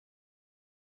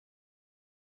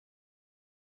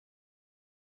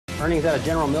Earnings out of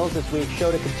General Mills this week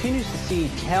showed it continues to see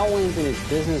tailwinds in its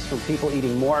business from people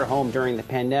eating more at home during the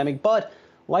pandemic. But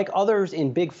like others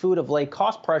in big food of late,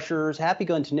 cost pressures have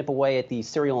begun to nip away at the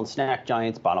cereal and snack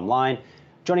giants' bottom line.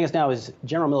 Joining us now is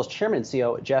General Mills Chairman and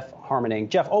CEO Jeff Harmening.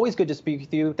 Jeff, always good to speak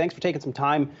with you. Thanks for taking some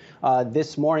time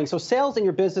this morning. So sales in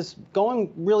your business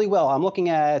going really well. I'm looking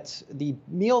at the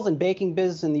meals and baking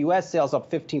business in the U.S. Sales up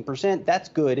 15%. That's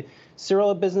good.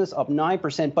 Cereal business up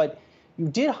 9%. But you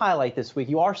did highlight this week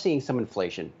you are seeing some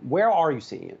inflation. Where are you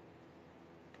seeing it?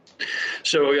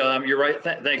 So you're right.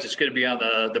 Thanks. It's good to be on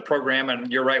the program.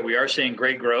 And you're right. We are seeing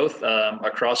great growth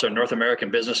across our North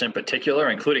American business in particular,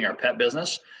 including our pet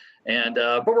business. And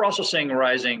but we're also seeing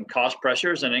rising cost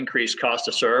pressures and increased cost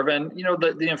to serve. And, you know,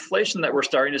 the inflation that we're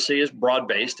starting to see is broad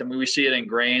based. I mean, we see it in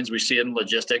grains. We see it in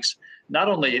logistics, not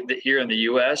only here in the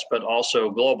U.S., but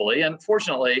also globally. And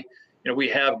fortunately, you know, we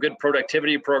have good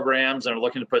productivity programs and are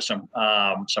looking to put some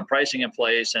pricing in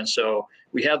place. And so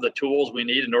we have the tools we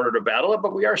need in order to battle it.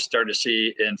 But we are starting to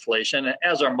see inflation,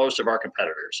 as are most of our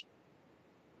competitors.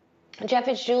 Jeff,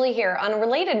 it's Julie here. On a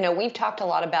related note, we've talked a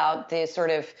lot about the sort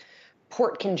of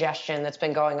port congestion that's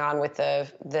been going on with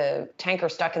the tanker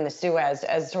stuck in the Suez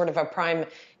as sort of a prime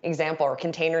example, or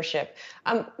container ship.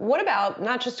 What about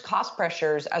not just cost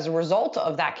pressures as a result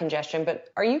of that congestion, but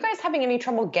are you guys having any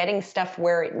trouble getting stuff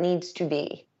where it needs to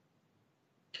be?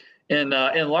 In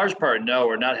large part, no,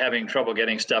 we're not having trouble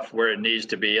getting stuff where it needs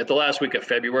to be. At the last week of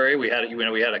February, we had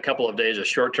a couple of days of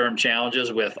short-term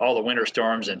challenges with all the winter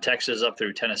storms in Texas up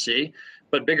through Tennessee.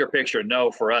 But bigger picture, no,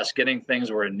 for us, getting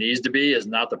things where it needs to be is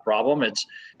not the problem.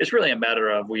 It's really a matter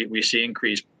of we see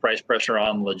increased price pressure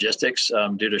on logistics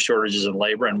due to shortages in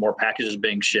labor and more packages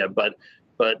being shipped. But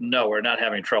no, we're not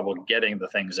having trouble getting the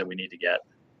things that we need to get.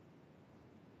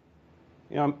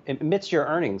 You know, amidst your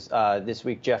earnings this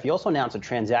week, Jeff, you also announced a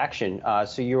transaction.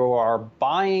 So you are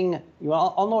buying,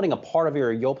 unloading a part of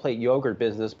your Yoplait yogurt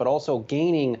business, but also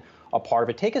gaining a part of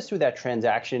it. Take us through that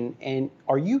transaction. And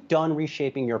are you done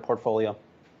reshaping your portfolio?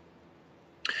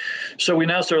 So we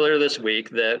announced earlier this week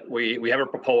that we have a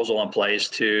proposal in place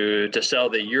to sell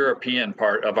the European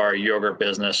part of our yogurt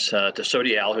business to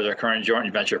Sozzi, who's our current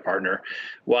joint venture partner,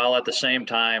 while at the same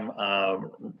time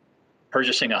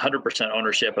purchasing 100%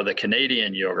 ownership of the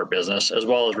Canadian yogurt business, as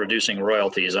well as reducing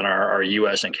royalties on our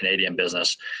U.S. and Canadian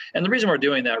business. And the reason we're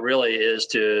doing that really is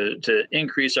to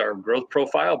increase our growth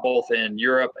profile, both in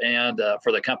Europe and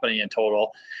for the company in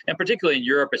total. And particularly in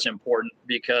Europe, it's important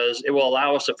because it will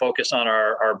allow us to focus on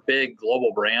our big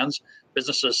global brands,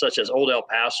 businesses such as Old El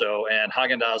Paso and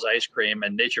Haagen-Dazs ice cream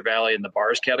and Nature Valley in the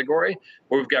bars category,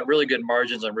 where we've got really good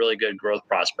margins and really good growth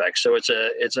prospects. So it's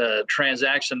a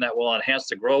transaction that will enhance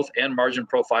the growth and margin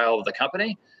profile of the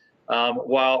company,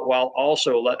 while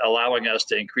also allowing us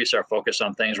to increase our focus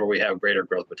on things where we have greater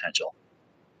growth potential.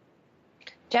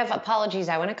 Jeff, apologies.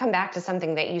 I want to come back to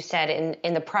something that you said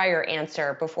in the prior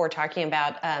answer before talking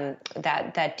about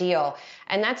that deal,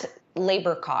 and that's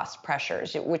labor cost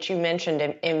pressures, which you mentioned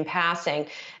in passing.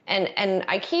 And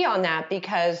I key on that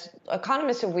because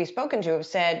economists who we've spoken to have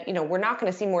said, you know, we're not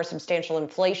going to see more substantial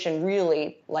inflation,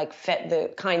 really, like the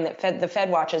kind that the Fed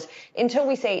watches, until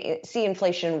we see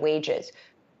inflation in wages.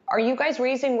 Are you guys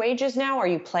raising wages now? Are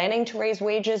you planning to raise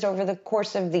wages over the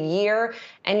course of the year?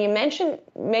 And you mentioned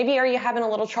maybe are you having a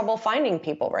little trouble finding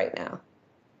people right now?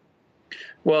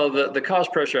 Well, the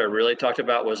cost pressure I really talked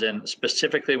about was in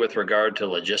specifically with regard to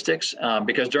logistics,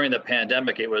 because during the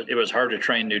pandemic, it was hard to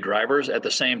train new drivers. At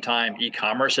the same time,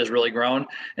 e-commerce has really grown.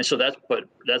 And so that's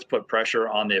put pressure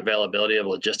on the availability of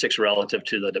logistics relative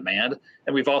to the demand.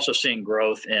 And we've also seen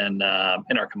growth in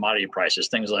our commodity prices,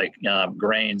 things like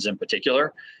grains in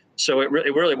particular. So it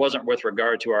really wasn't with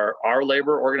regard to our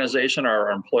labor organization.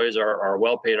 Our employees are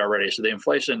well paid already. So the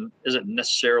inflation isn't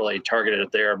necessarily targeted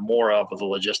at there, more of the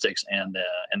logistics and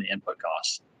the input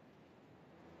costs.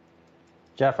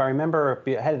 Jeff, I remember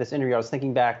ahead of this interview, I was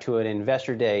thinking back to an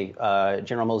investor day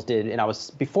General Mills did, and I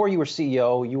was before you were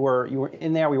CEO. You were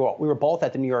in there. We were both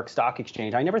at the New York Stock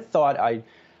Exchange. I never thought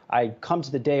I'd come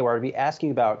to the day where I'd be asking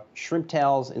about shrimp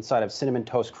tails inside of Cinnamon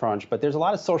Toast Crunch. But there's a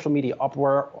lot of social media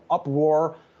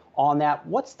uproar on that.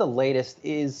 What's the latest?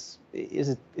 Is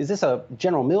this a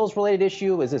General Mills related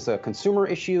issue? Is this a consumer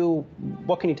issue?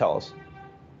 What can you tell us?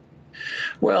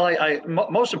 Well,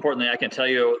 most importantly, I can tell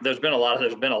you there's been a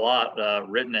lot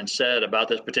written and said about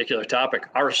this particular topic.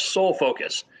 Our sole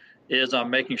focus is on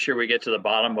making sure we get to the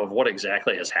bottom of what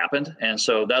exactly has happened. And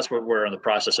so that's what we're in the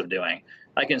process of doing.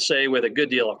 I can say with a good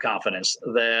deal of confidence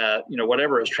that,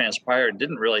 whatever has transpired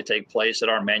didn't really take place at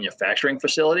our manufacturing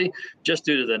facility, just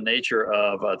due to the nature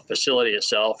of the facility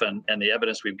itself and the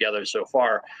evidence we've gathered so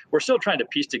far. We're still trying to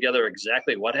piece together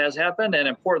exactly what has happened. And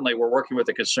importantly, we're working with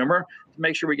the consumer to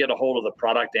make sure we get a hold of the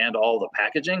product and all the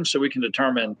packaging so we can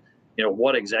determine,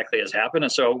 what exactly has happened.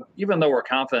 And so even though we're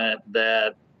confident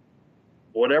that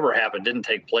whatever happened didn't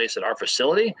take place at our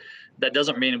facility, that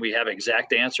doesn't mean we have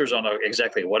exact answers on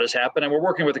exactly what has happened. And we're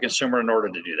working with the consumer in order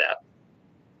to do that.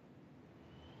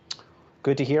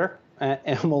 Good to hear.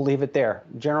 And we'll leave it there.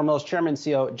 General Mills Chairman and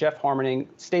CEO Jeff Harmening,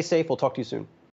 stay safe. We'll talk to you soon.